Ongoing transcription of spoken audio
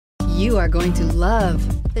You are going to love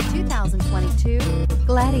the 2022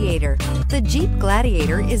 Gladiator. The Jeep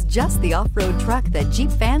Gladiator is just the off-road truck that Jeep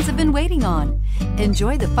fans have been waiting on.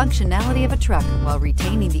 Enjoy the functionality of a truck while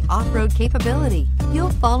retaining the off-road capability. You'll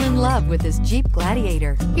fall in love with this Jeep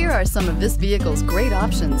Gladiator. Here are some of this vehicle's great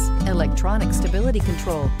options: electronic stability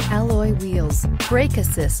control, alloy wheels, brake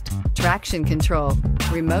assist, traction control,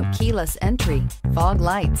 remote keyless entry, fog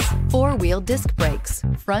lights, four-wheel disc brakes,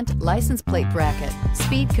 front license plate bracket,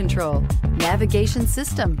 speed control, navigation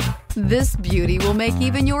system. This beauty will make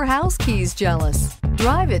even your house keys jealous.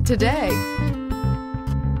 Drive it today.